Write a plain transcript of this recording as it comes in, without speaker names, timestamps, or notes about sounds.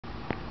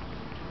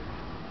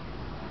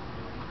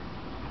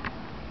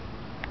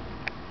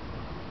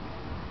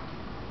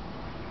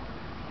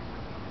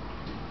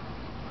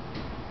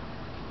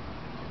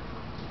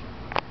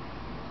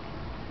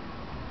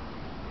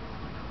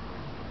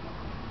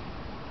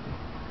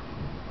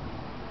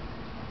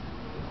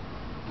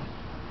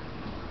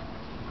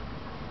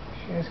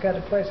He's got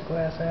the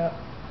plexi-glass out.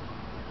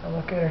 I'll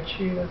look at her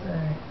chew the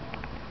thing.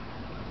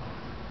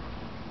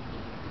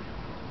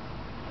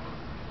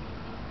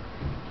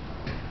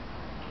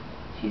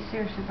 She's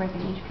seriously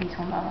breaking each piece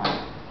one by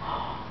one.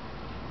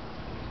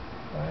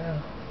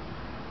 Wow.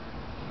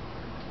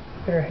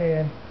 Look at her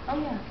head. Oh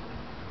yeah.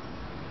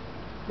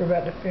 We're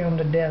about to film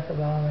the death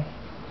of Ollie.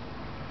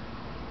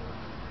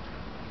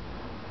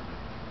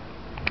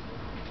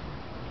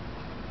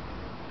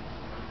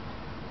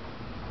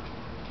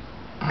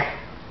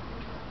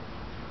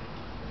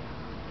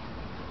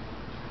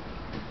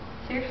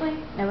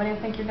 Seriously? Nobody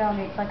would think your dog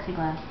ate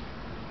plexiglass.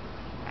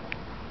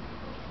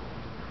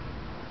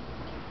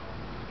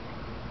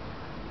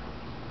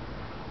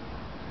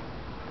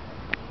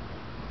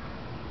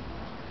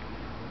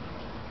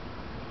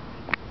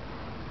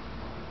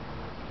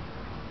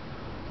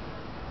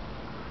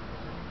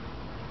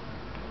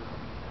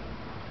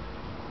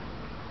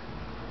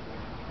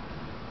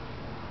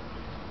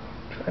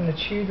 Trying to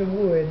chew the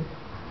wood.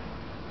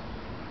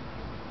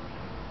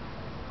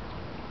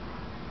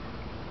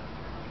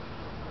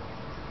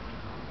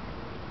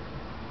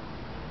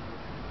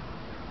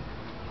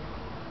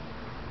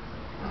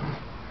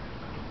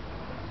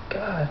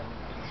 God.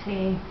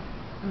 See,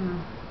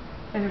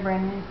 those are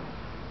brand new.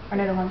 Or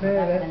no, the ones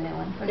Yeah, back in the new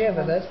one. yeah,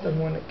 but that's the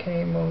one that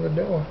came on the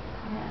door.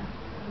 Yeah.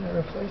 They're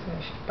replacing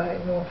it. She's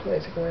biting on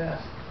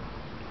plexiglass.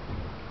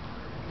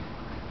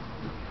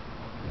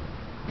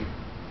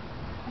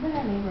 I bet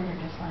our neighbors are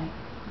just like,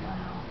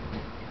 wow.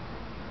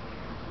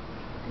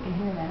 You can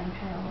hear that, I'm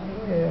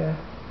sure. Yeah.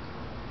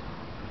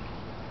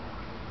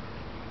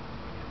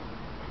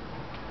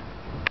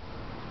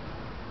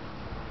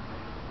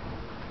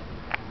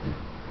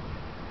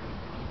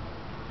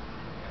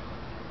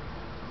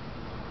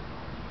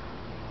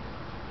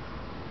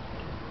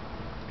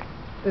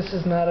 This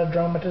is not a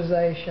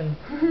dramatization.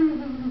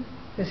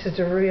 This is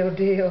the real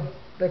deal.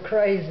 They're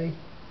crazy.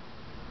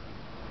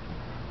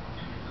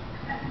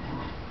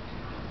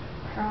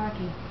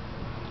 Crikey.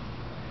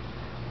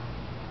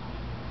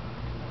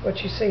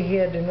 What you see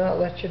here, do not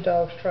let your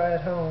dogs try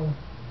at home.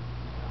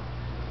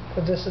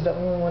 Because this is the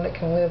only one that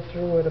can live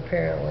through it,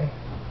 apparently.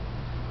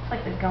 It's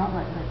like the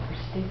gauntlet, but for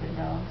stupid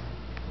dogs.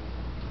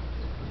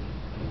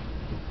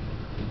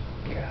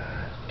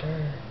 God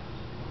darn.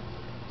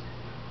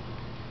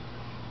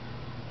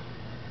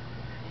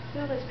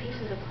 Feel those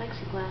pieces of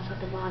plexiglass at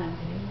the bottom.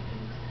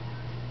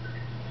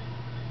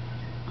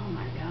 Oh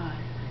my god.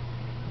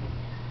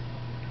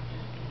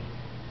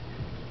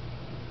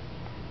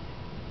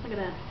 Look at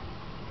that.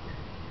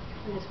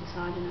 I'm just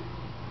massaging it.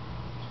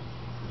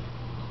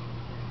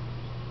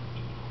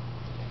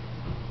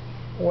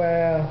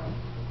 Wow.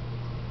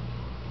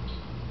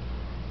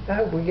 I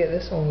hope we get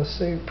this on the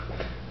soup.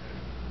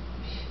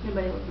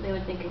 They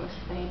would think it was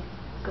fake.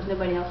 Because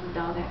nobody else's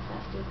dog acts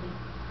that stupid.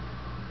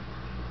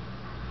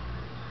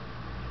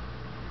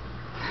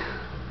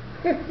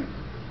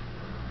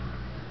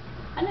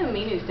 I know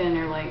Minu's standing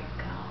there like,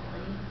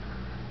 golly.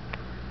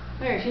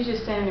 There, she's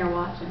just standing there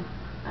watching.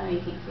 I know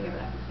you can't see her,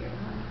 but I can see her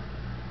behind her.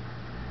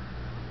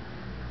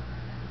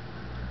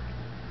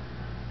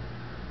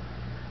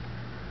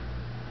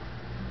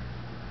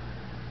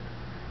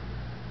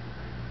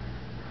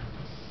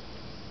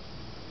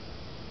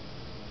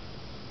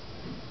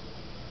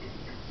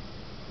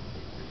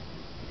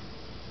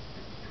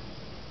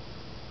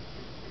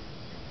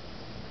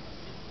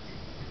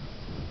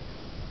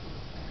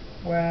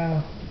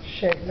 Wow.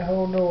 Shake the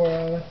whole door,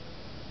 Ollie.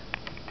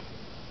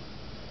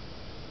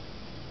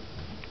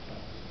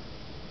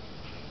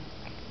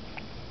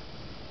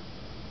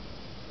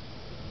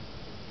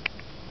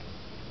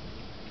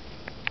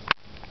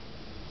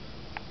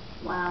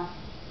 Wow.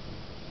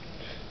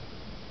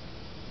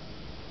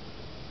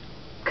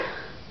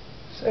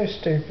 So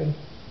stupid.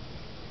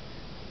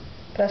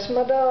 That's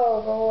my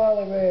dog, old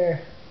Ollie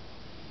Bear.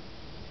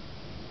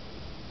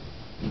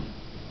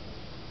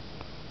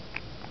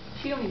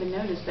 She don't even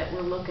notice that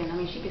we're looking. I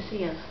mean, she can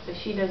see us, but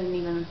she doesn't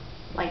even,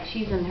 like,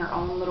 she's in her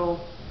own little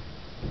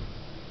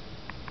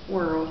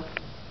world.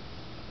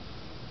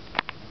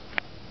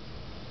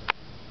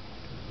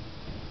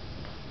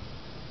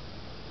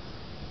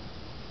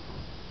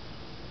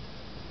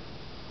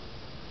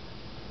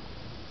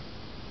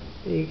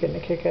 Are you getting a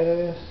kick out of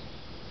this?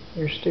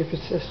 Your stupid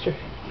sister.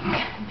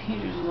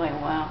 Peter's like,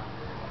 wow.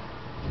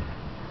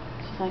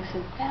 She's like,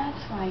 so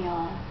that's why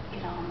y'all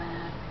get all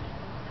mad.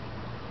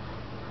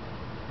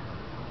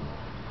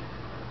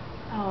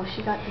 Oh,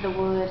 she got to the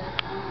wood.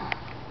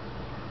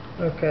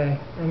 Okay,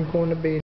 I'm going to be